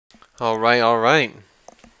All right, all right.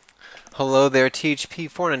 Hello there, THP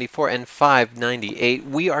 494 and 598.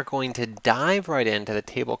 We are going to dive right into the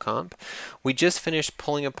table comp. We just finished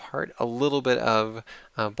pulling apart a little bit of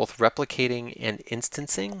both replicating and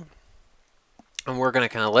instancing. And we're going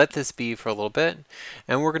to kind of let this be for a little bit.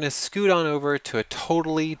 And we're going to scoot on over to a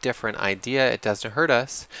totally different idea. It doesn't hurt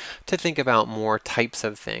us to think about more types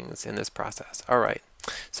of things in this process. All right,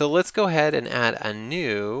 so let's go ahead and add a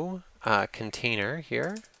new container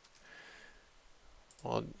here.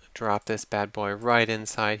 We'll drop this bad boy right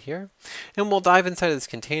inside here, and we'll dive inside of this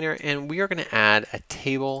container, and we are going to add a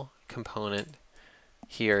table component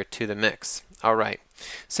here to the mix. All right,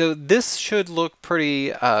 so this should look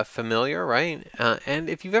pretty familiar, right? And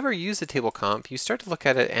if you've ever used a table comp, you start to look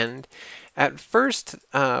at it, and at first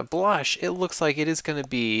blush, it looks like it is going to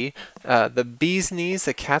be the bee's knees,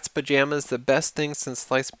 the cat's pajamas, the best thing since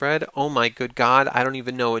sliced bread. Oh my good God, I don't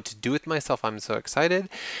even know what to do with myself. I'm so excited.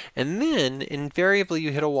 And then invariably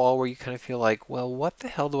you hit a wall where you kind of feel like, well, what the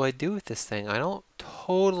hell do I do with this thing? I don't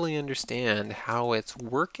totally understand how it's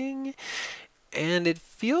working. And it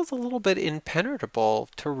feels a little bit impenetrable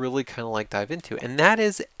to really kind of like dive into. And that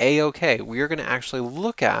is a-okay. We are going to actually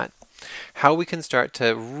look at how we can start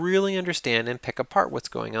to really understand and pick apart what's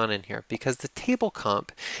going on in here, because the table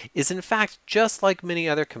comp is in fact just like many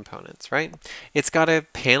other components, right? It's got a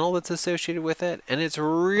panel that's associated with it, and it's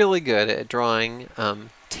really good at drawing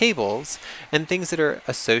tables and things that are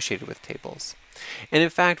associated with tables. And in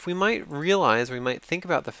fact, we might think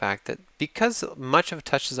about the fact that because much of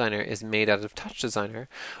TouchDesigner is made out of TouchDesigner,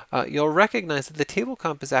 you'll recognize that the table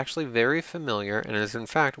comp is actually very familiar and is in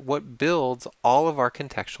fact what builds all of our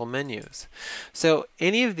contextual menus. So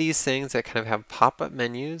any of these things that kind of have pop-up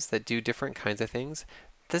menus that do different kinds of things,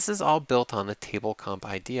 this is all built on the table comp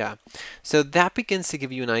idea. So that begins to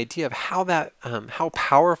give you an idea of how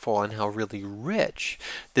powerful and how really rich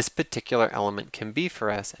this particular element can be for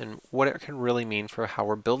us, and what it can really mean for how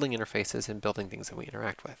we're building interfaces and building things that we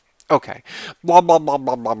interact with. Okay, blah, blah, blah,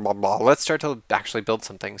 blah, blah, blah, blah. Let's start to actually build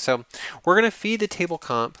something. So we're going to feed the table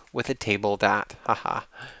comp with a table DAT. Haha,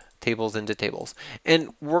 tables into tables.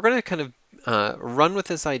 And we're going to kind of run with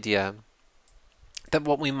this idea that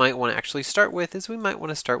what we might want to actually start with is we might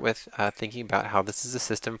want to start with thinking about how this is a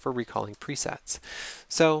system for recalling presets.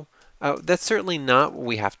 So that's certainly not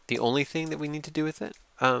the only thing that we need to do with it,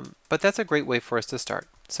 but that's a great way for us to start.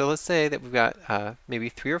 So let's say that we've got maybe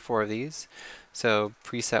 3 or 4 of these. So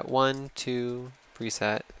preset 1, 2,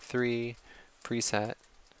 preset 3, preset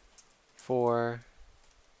 4.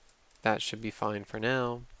 That should be fine for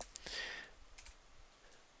now.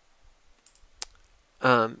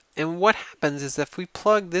 And what happens is if we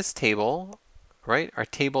plug this table, right, our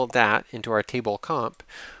table DAT into our table comp,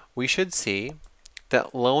 we should see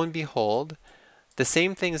that lo and behold, the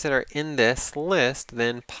same things that are in this list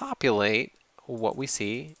then populate what we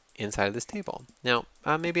see inside of this table. Now,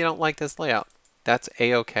 maybe I don't like this layout. That's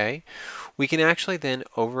a-okay. We can actually then,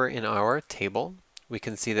 over in our table, we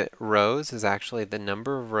can see that rows is actually the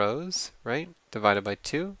number of rows, right, divided by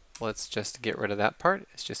 2. Let's just get rid of that part.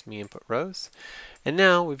 It's just me input rows. And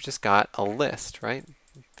now we've just got a list, right?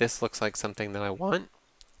 This looks like something that I want.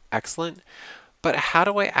 Excellent. But how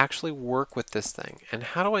do I actually work with this thing? And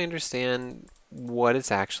how do I understand what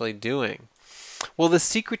it's actually doing? Well, the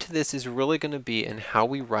secret to this is really going to be in how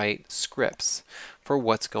we write scripts for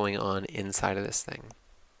what's going on inside of this thing.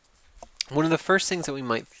 One of the first things that we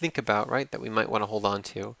might think about, right, that we might want to hold on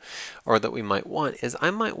to, or that we might want, is I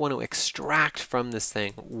might want to extract from this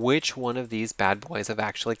thing which one of these bad boys I've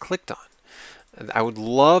actually clicked on. I would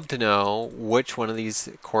love to know which one of these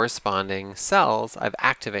corresponding cells I've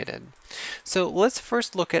activated. So let's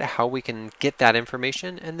first look at how we can get that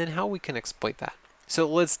information and then how we can exploit that. So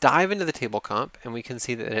let's dive into the table comp, and we can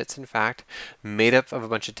see that it's in fact made up of a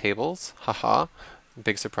bunch of tables. Haha,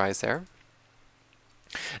 big surprise there.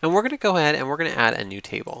 And we're going to go ahead and we're going to add a new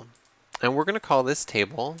table. And we're going to call this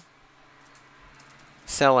table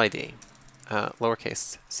cell ID,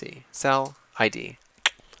 lowercase c, cell ID.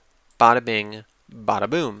 Bada bing, bada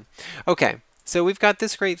boom. Okay, so we've got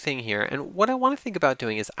this great thing here, and what I want to think about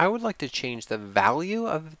doing is I would like to change the value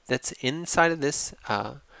that's inside of this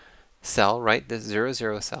cell, right, this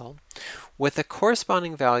 00 cell, with a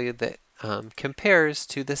corresponding value that compares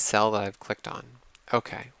to the cell that I've clicked on.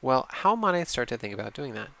 Okay, well, how might I start to think about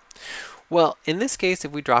doing that? Well, in this case,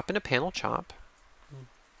 if we drop in a panel chop,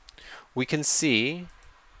 we can see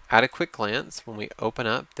at a quick glance, when we open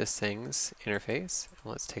up this thing's interface,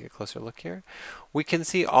 and let's take a closer look here, we can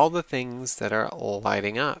see all the things that are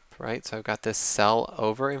lighting up, right? So I've got this cell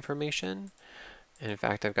over information, and in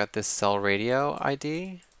fact, I've got this cell radio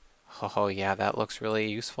ID. Oh yeah, that looks really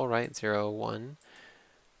useful, right? 0, 1,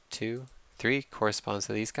 2, 2, 3 corresponds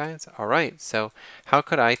to these guys. All right, so how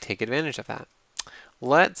could I take advantage of that?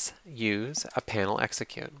 Let's use a panel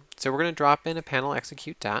execute. So we're going to drop in a panel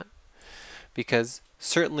execute DAT because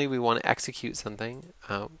certainly we want to execute something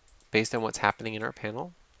based on what's happening in our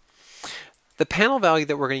panel. The panel value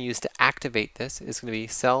that we're going to use to activate this is going to be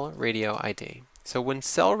cell radio ID. So when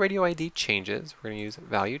cell radio ID changes, we're going to use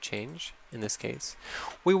value change in this case.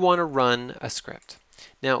 We want to run a script.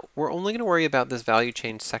 Now we're only going to worry about this value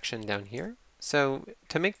change section down here. So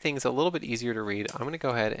to make things a little bit easier to read, I'm going to go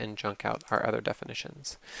ahead and junk out our other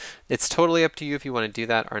definitions. It's totally up to you if you want to do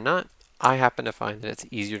that or not. I happen to find that it's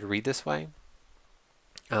easier to read this way.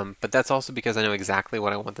 But that's also because I know exactly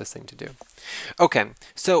what I want this thing to do. Okay,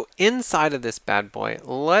 so inside of this bad boy,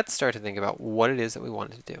 let's start to think about what it is that we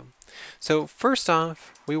want it to do. So first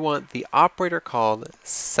off, we want the operator called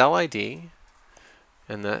cell ID,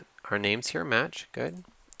 and that our names here match, good.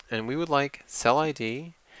 And we would like cell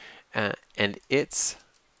ID and its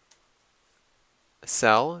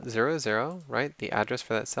cell 00, right, the address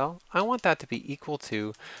for that cell. I want that to be equal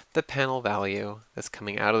to the panel value that's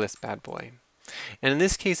coming out of this bad boy. And in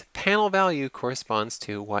this case, panel value corresponds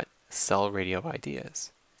to what cell radio ID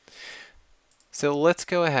is. So let's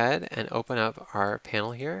go ahead and open up our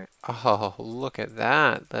panel here. Oh, look at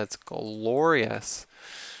that. That's glorious.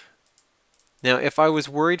 Now, if I was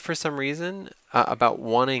worried for some reason about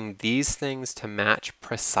wanting these things to match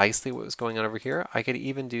precisely what was going on over here, I could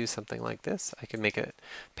even do something like this. I could make it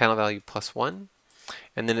panel value +1,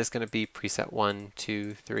 and then it's going to be preset 1,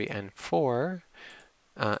 2, 3, and 4.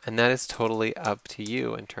 And that is totally up to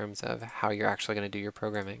you in terms of how you're actually going to do your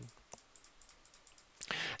programming.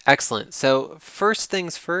 Excellent. So first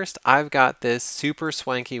things first, I've got this super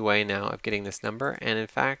swanky way now of getting this number. And in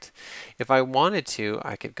fact, if I wanted to,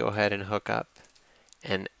 I could go ahead and hook up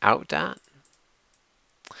an out DAT.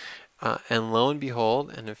 And lo and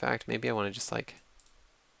behold, and in fact, maybe I want to just like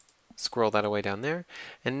scroll that away down there.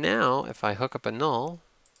 And now if I hook up a null,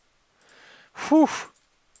 whew,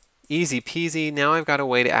 easy peasy. Now I've got a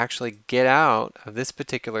way to actually get out of this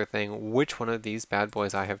particular thing which one of these bad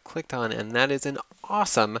boys I have clicked on, and that is an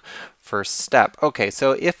awesome first step. Okay,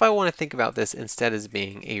 so if I want to think about this instead as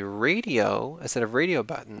being a set of radio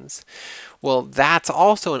buttons, well, that's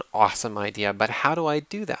also an awesome idea, but how do I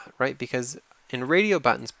do that, right? Because in radio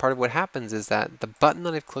buttons, part of what happens is that the button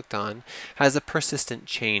that I've clicked on has a persistent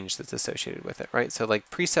change that's associated with it, right? So like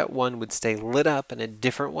preset 1 would stay lit up in a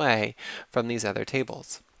different way from these other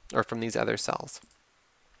tables, or from these other cells.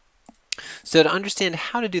 So to understand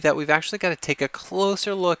how to do that, we've actually got to take a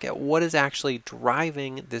closer look at what is actually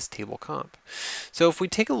driving this table comp. So if we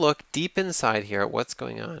take a look deep inside here at what's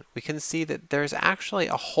going on, we can see that there's actually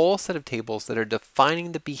a whole set of tables that are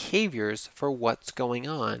defining the behaviors for what's going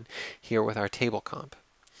on here with our table comp.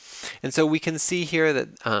 And so we can see here that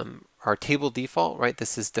our table default, right,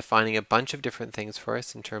 this is defining a bunch of different things for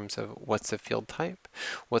us in terms of what's the field type,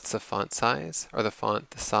 what's the font size, or the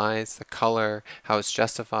size, the color, how it's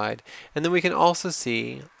justified. And then we can also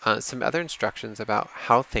see some other instructions about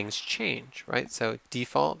how things change, right? So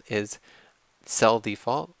default is cell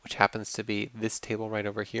default, which happens to be this table right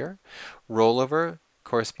over here. Rollover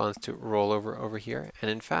corresponds to rollover over here.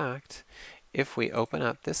 And in fact, if we open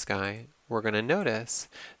up this guy, we're going to notice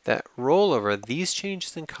that rollover, these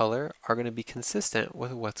changes in color are going to be consistent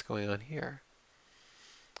with what's going on here,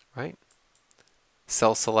 right?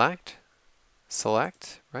 Cell select,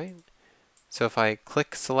 right? So if I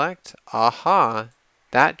click select, aha,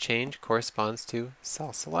 that change corresponds to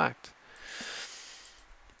cell select.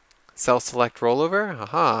 Cell select rollover,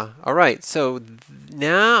 aha. All right, so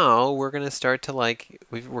now we're going to start to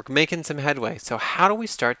we're making some headway. So how do we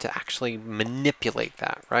start to actually manipulate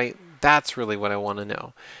that, right? That's really what I want to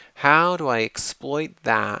know. How do I exploit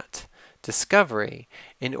that discovery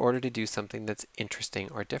in order to do something that's interesting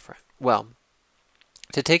or different? Well,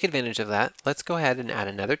 to take advantage of that, let's go ahead and add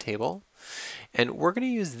another table. And we're going to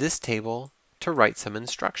use this table to write some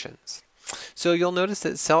instructions. So you'll notice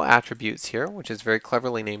that cell attributes here, which is very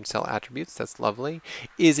cleverly named cell attributes, that's lovely,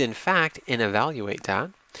 is in fact an evaluate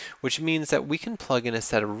DAT, which means that we can plug in a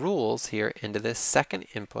set of rules here into this second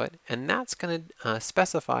input, and that's going to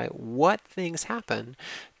specify what things happen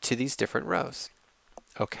to these different rows.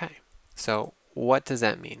 Okay, so what does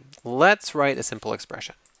that mean? Let's write a simple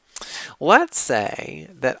expression. Let's say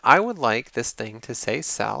that I would like this thing to say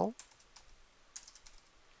cell,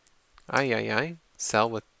 cell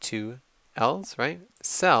with two L's, right?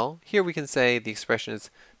 Cell, here we can say the expression is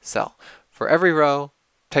cell. For every row,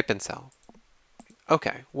 type in cell.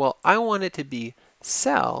 Okay, well, I want it to be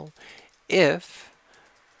cell if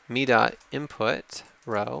me.input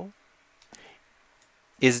row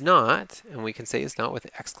is not, and we can say is not with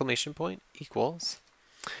exclamation point, equals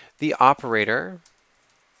the operator,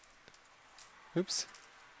 oops,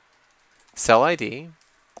 cell ID,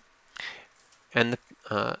 and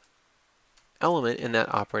the element in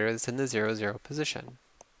that operator that's in the 0, 0 position.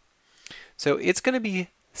 So it's going to be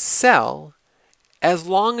cell as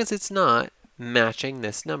long as it's not matching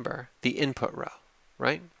this number, the input row,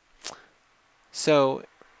 right? So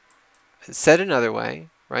said another way,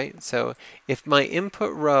 right? So if my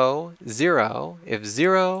input row 0, if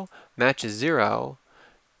 0 matches 0,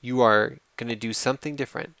 you are going to do something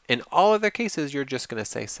different. In all other cases, you're just going to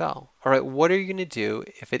say cell. All right, what are you going to do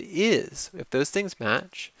if it is, if those things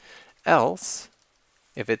match? Else,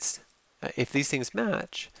 if these things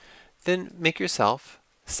match, then make yourself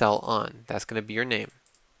cell on. That's going to be your name.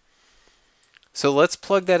 So let's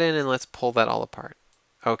plug that in and let's pull that all apart.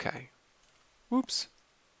 Okay. Whoops.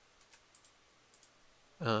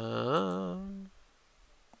 Cell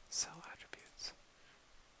attributes.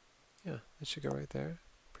 Yeah, it should go right there.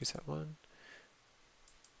 Preset 1.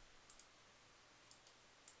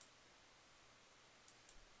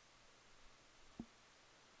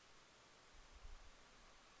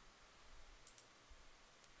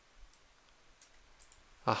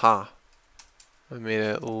 Aha. I made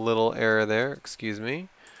a little error there. Excuse me.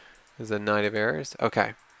 There's a night of errors.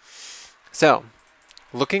 Okay. So,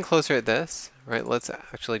 looking closer at this, right, let's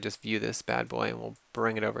actually just view this bad boy and we'll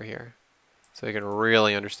bring it over here so you can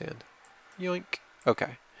really understand. Yoink.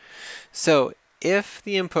 Okay. So, if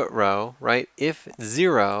the input row, right, if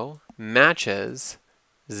 0 matches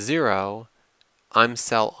 0, I'm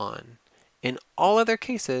cell on. In all other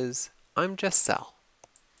cases, I'm just cell.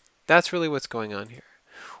 That's really what's going on here.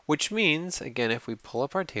 Which means, again, if we pull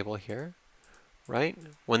up our table here, right,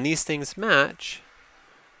 when these things match,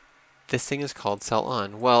 this thing is called cell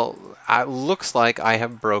on. Well, it looks like I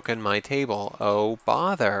have broken my table. Oh,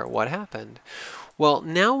 bother, what happened? Well,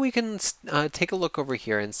 now we can take a look over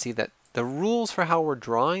here and see that the rules for how we're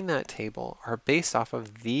drawing that table are based off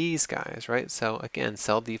of these guys, right? So again,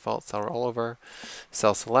 cell default, cell rollover,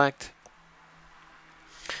 cell select.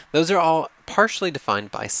 Those are all partially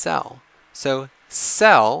defined by cell. So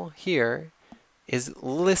cell here is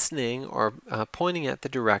listening or pointing at the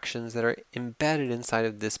directions that are embedded inside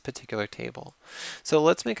of this particular table. So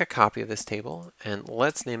let's make a copy of this table and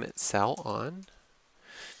let's name it cell on.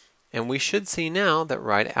 And we should see now that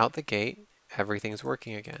right out the gate, everything's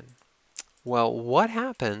working again. Well, what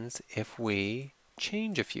happens if we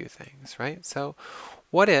change a few things, right? So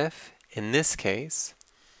what if, in this case,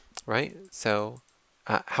 right, so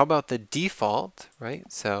how about the default,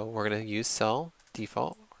 right? So we're going to use cell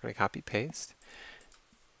default. We're going to copy paste.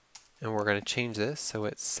 And we're going to change this so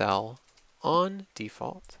it's cell on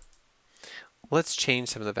default. Let's change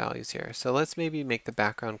some of the values here. So let's maybe make the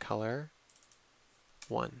background color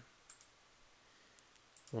 1.0,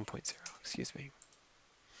 excuse me.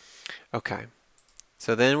 Okay.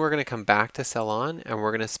 So then we're going to come back to cell on and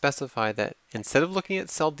we're going to specify that instead of looking at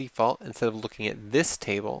cell default, instead of looking at this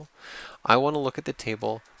table, I want to look at the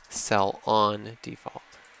table cell on default.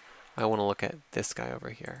 I want to look at this guy over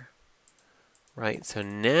here. Right, so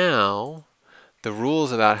now the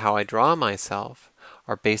rules about how I draw myself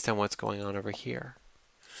are based on what's going on over here.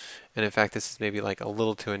 And in fact, this is maybe like a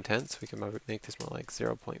little too intense. We can make this more like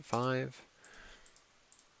 0.5.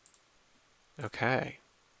 Okay.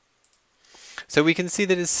 So we can see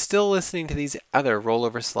that it's still listening to these other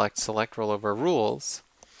rollover select, select rollover rules.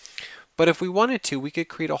 But if we wanted to, we could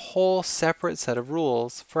create a whole separate set of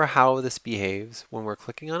rules for how this behaves when we're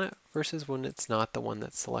clicking on it versus when it's not the one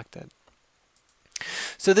that's selected.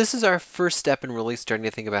 So this is our first step in really starting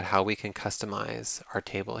to think about how we can customize our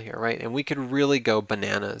table here, right? And we could really go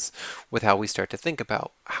bananas with how we start to think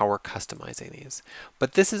about how we're customizing these.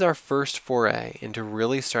 But this is our first foray into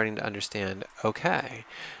really starting to understand, okay,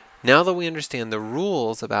 now that we understand the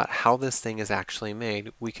rules about how this thing is actually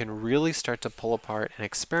made, we can really start to pull apart and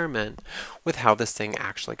experiment with how this thing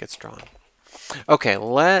actually gets drawn. Okay,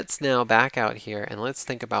 let's now back out here and let's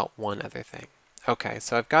think about one other thing. Okay,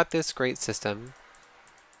 so I've got this great system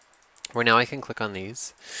where now I can click on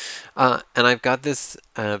these. And I've got this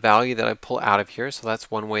value that I pull out of here, so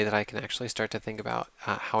that's one way that I can actually start to think about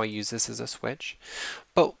how I use this as a switch.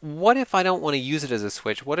 But what if I don't want to use it as a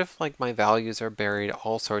switch? What if like my values are buried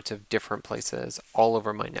all sorts of different places all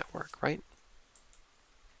over my network, right?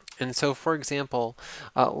 And so for example,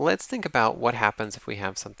 let's think about what happens if we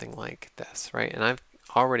have something like this, right? And I've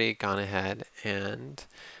already gone ahead and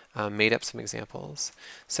made up some examples.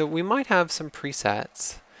 So we might have some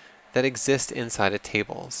presets that exist inside of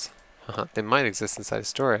tables. They might exist inside of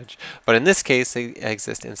storage, but in this case they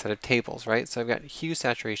exist inside of tables, right? So I've got hue,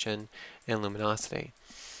 saturation, and luminosity.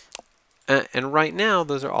 And right now,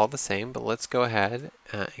 those are all the same, but let's go ahead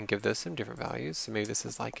and give those some different values. So maybe this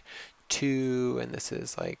is like 2, and this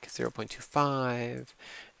is like 0.25,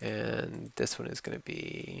 and this one is going to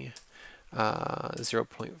be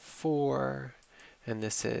 0.4, and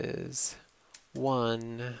this is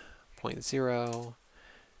 1.0,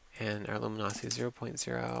 and our luminosity is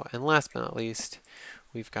 0.0. And last but not least,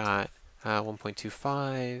 we've got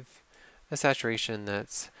 1.25, a saturation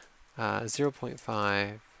that's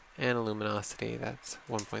 0.5, and a luminosity that's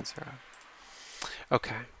 1.0.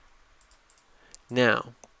 Okay.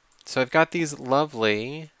 Now, so I've got these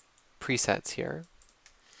lovely presets here,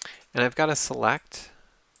 and I've got to select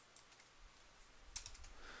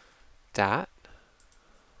DAT,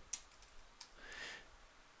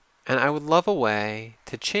 and I would love a way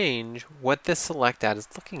to change what this select DAT is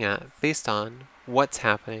looking at based on what's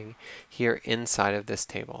happening here inside of this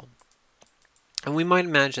table. And we might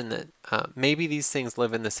imagine that maybe these things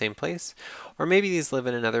live in the same place, or maybe these live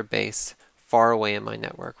in another base far away in my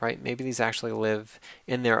network, right? Maybe these actually live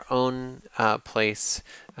in their own place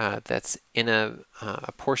that's in a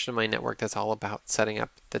portion of my network that's all about setting up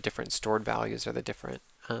the different stored values or the different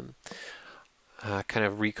kind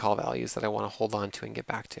of recall values that I want to hold on to and get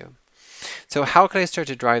back to. So how can I start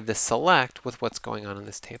to drive this select with what's going on in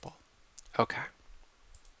this table? Okay.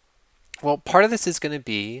 Well, part of this is going to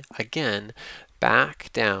be, again,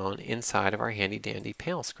 back down inside of our handy dandy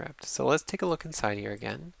panel script. So let's take a look inside here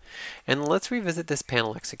again, and let's revisit this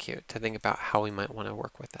panel execute to think about how we might want to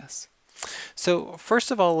work with this. So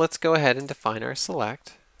first of all, let's go ahead and define our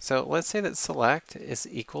select. So let's say that select is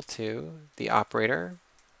equal to the operator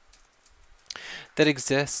that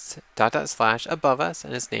exists ... / above us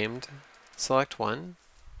and is named select1.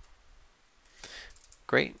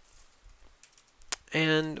 Great.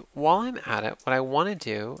 And while I'm at it, what I want to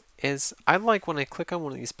do is I'd like when I click on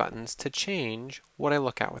one of these buttons to change what I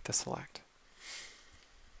look at with the select.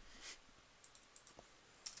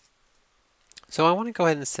 So I want to go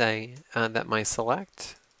ahead and say that my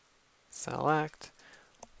select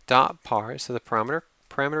dot parse, so the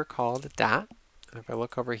parameter called DAT. And if I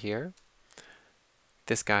look over here,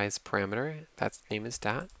 this guy's parameter, that's name is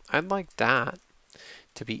DAT. I'd like DAT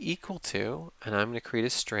to be equal to, and I'm going to create a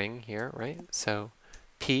string here, right? So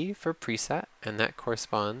P for preset, and that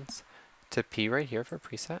corresponds to P right here for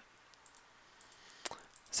preset.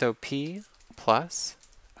 So P plus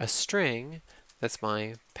a string that's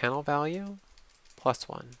my panel value plus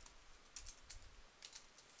 1.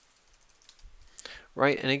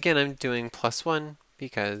 Right, and again I'm doing plus 1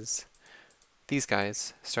 because these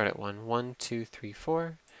guys start at 1. 1, 2, 3,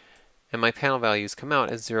 4. And my panel values come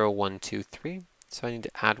out as 0, 1, 2, 3. So I need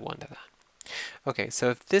to add 1 to that. Okay, so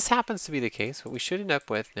if this happens to be the case, what we should end up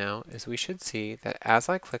with now is we should see that as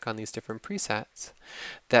I click on these different presets,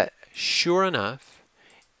 that sure enough,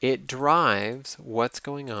 it drives what's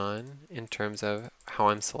going on in terms of how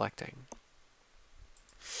I'm selecting.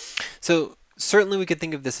 So certainly we could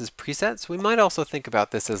think of this as presets. We might also think about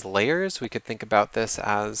this as layers. We could think about this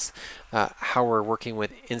as how we're working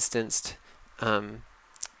with instanced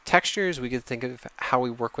textures. We could think of how we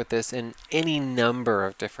work with this in any number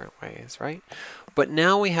of different ways, right? But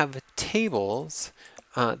now we have tables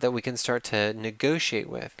that we can start to negotiate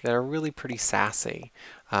with that are really pretty sassy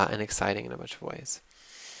and exciting in a bunch of ways.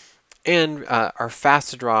 And are fast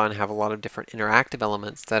to draw and have a lot of different interactive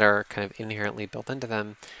elements that are kind of inherently built into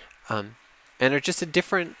them, and are just a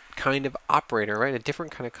different kind of operator, right? A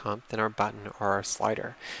different kind of comp than our button or our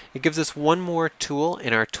slider. It gives us one more tool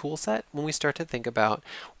in our tool set when we start to think about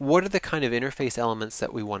what are the kind of interface elements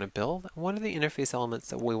that we want to build, and what are the interface elements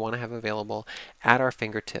that we want to have available at our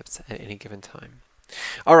fingertips at any given time.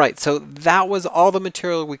 All right, so that was all the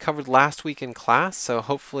material we covered last week in class. So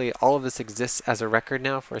hopefully all of this exists as a record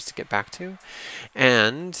now for us to get back to.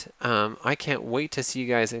 And I can't wait to see you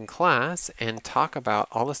guys in class and talk about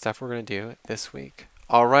all the stuff we're going to do this week.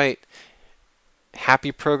 All right,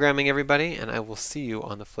 happy programming, everybody, and I will see you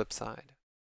on the flip side.